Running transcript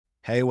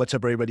Hey, what's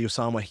up everybody,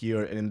 Usama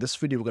here, and in this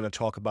video we're going to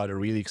talk about a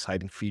really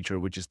exciting feature,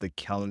 which is the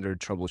calendar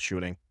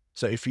troubleshooting.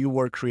 So if you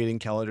were creating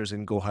calendars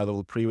in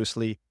GoHighLevel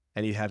previously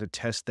and you had to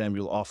test them,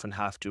 you'll often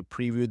have to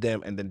preview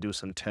them and then do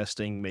some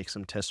testing, make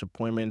some test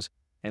appointments,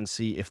 and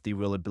see if the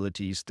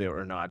availability is there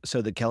or not.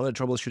 So the calendar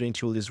troubleshooting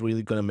tool is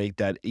really going to make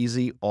that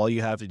easy. All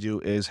you have to do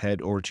is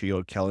head over to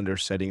your calendar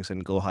settings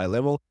in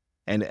GoHighLevel,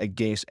 and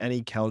against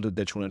any calendar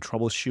that you want to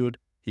troubleshoot,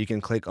 you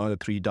can click on the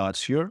three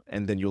dots here,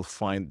 and then you'll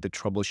find the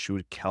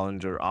troubleshoot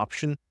calendar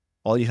option.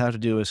 All you have to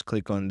do is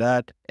click on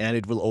that, and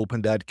it will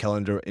open that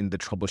calendar in the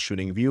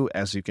troubleshooting view,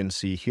 as you can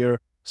see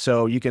here.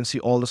 So you can see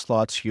all the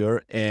slots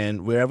here,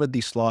 and wherever the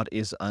slot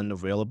is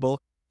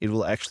unavailable, it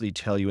will actually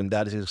tell you, and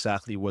that is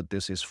exactly what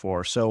this is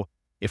for. So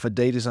if a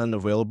date is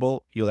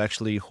unavailable, you'll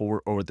actually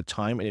hover over the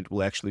time, and it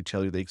will actually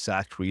tell you the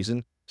exact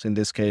reason. So in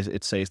this case,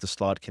 it says the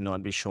slot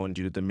cannot be shown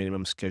due to the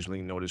minimum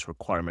scheduling notice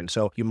requirement.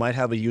 So you might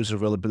have a user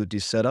availability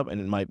setup and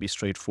it might be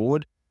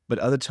straightforward, but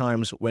other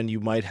times when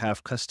you might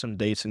have custom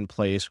dates in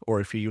place,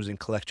 or if you're using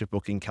collective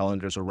booking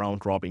calendars or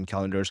round robin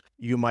calendars,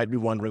 you might be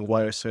wondering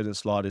why a certain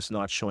slot is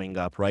not showing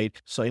up,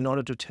 right? So in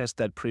order to test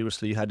that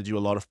previously, you had to do a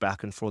lot of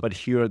back and forth, but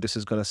here, this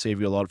is going to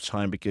save you a lot of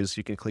time because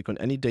you can click on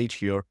any date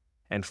here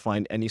and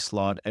find any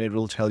slot, and it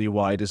will tell you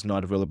why it is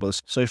not available.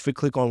 So if we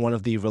click on one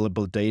of the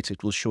available dates,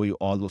 it will show you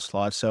all those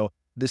slots. So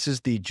this is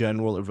the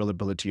general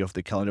availability of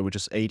the calendar, which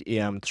is 8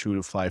 a.m. through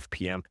to 5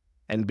 p.m.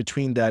 And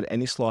between that,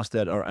 any slots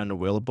that are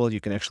unavailable, you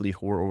can actually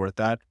hover over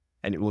that,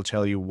 and it will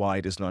tell you why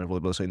it is not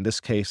available. So in this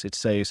case, it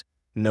says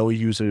no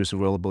user is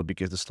available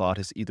because the slot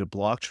is either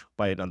blocked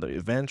by another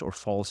event or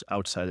falls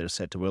outside their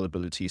set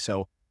availability.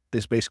 So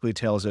this basically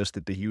tells us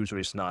that the user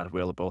is not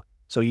available.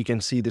 So you can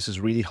see this is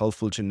really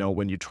helpful to know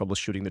when you're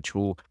troubleshooting the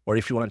tool, or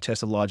if you want to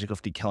test the logic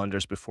of the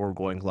calendars before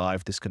going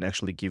live, this can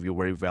actually give you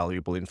very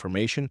valuable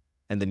information,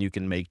 and then you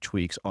can make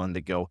tweaks on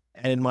the go.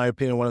 And in my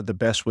opinion, one of the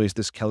best ways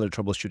this calendar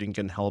troubleshooting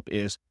can help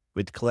is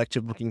with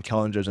collective booking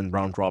calendars and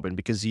round robin,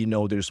 because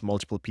there's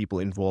multiple people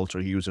involved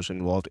or users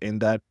involved in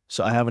that.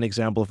 So I have an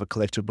example of a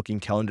collective booking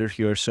calendar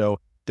here. So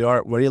there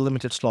are very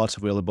limited slots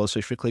available. So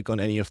if you click on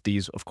any of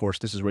these, of course,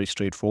 this is very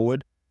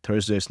straightforward.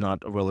 Thursday is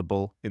not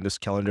available in this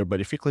calendar, but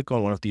if you click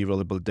on one of the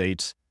available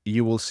dates,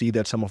 you will see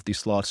that some of these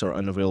slots are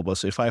unavailable.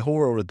 So if I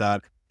hover over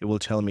that, it will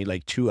tell me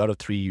like 2 out of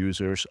 3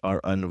 users are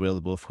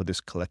unavailable for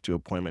this collective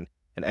appointment.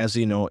 And as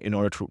you know, in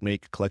order to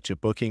make collective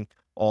booking,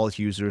 all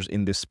users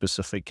in this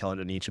specific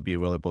calendar need to be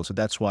available. So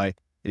that's why it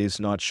is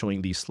not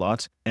showing these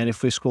slots. And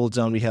if we scroll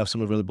down, we have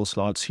some available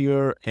slots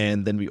here,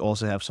 and then we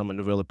also have some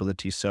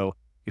unavailability. So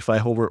if I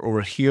hover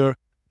over here,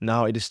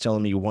 now it is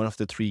telling me 1 of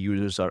the 3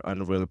 users are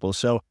unavailable.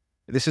 So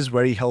this is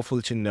very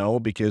helpful to know,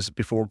 because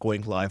before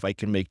going live, I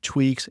can make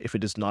tweaks. If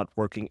it is not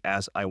working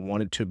as I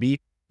want it to be,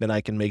 then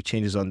I can make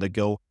changes on the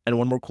go. And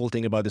one more cool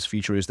thing about this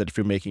feature is that if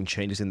you're making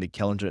changes in the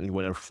calendar and you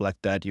want to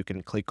reflect that, you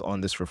can click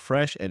on this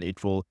refresh and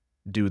it will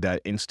do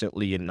that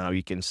instantly. And now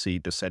you can see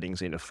the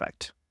settings in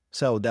effect.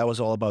 So that was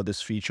all about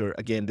this feature.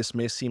 Again, this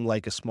may seem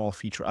like a small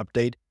feature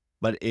update,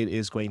 but it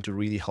is going to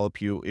really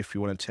help you if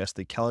you want to test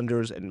the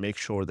calendars and make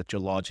sure that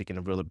your logic and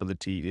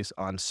availability is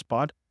on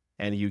spot.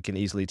 And you can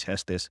easily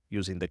test this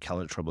using the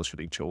calendar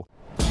troubleshooting tool.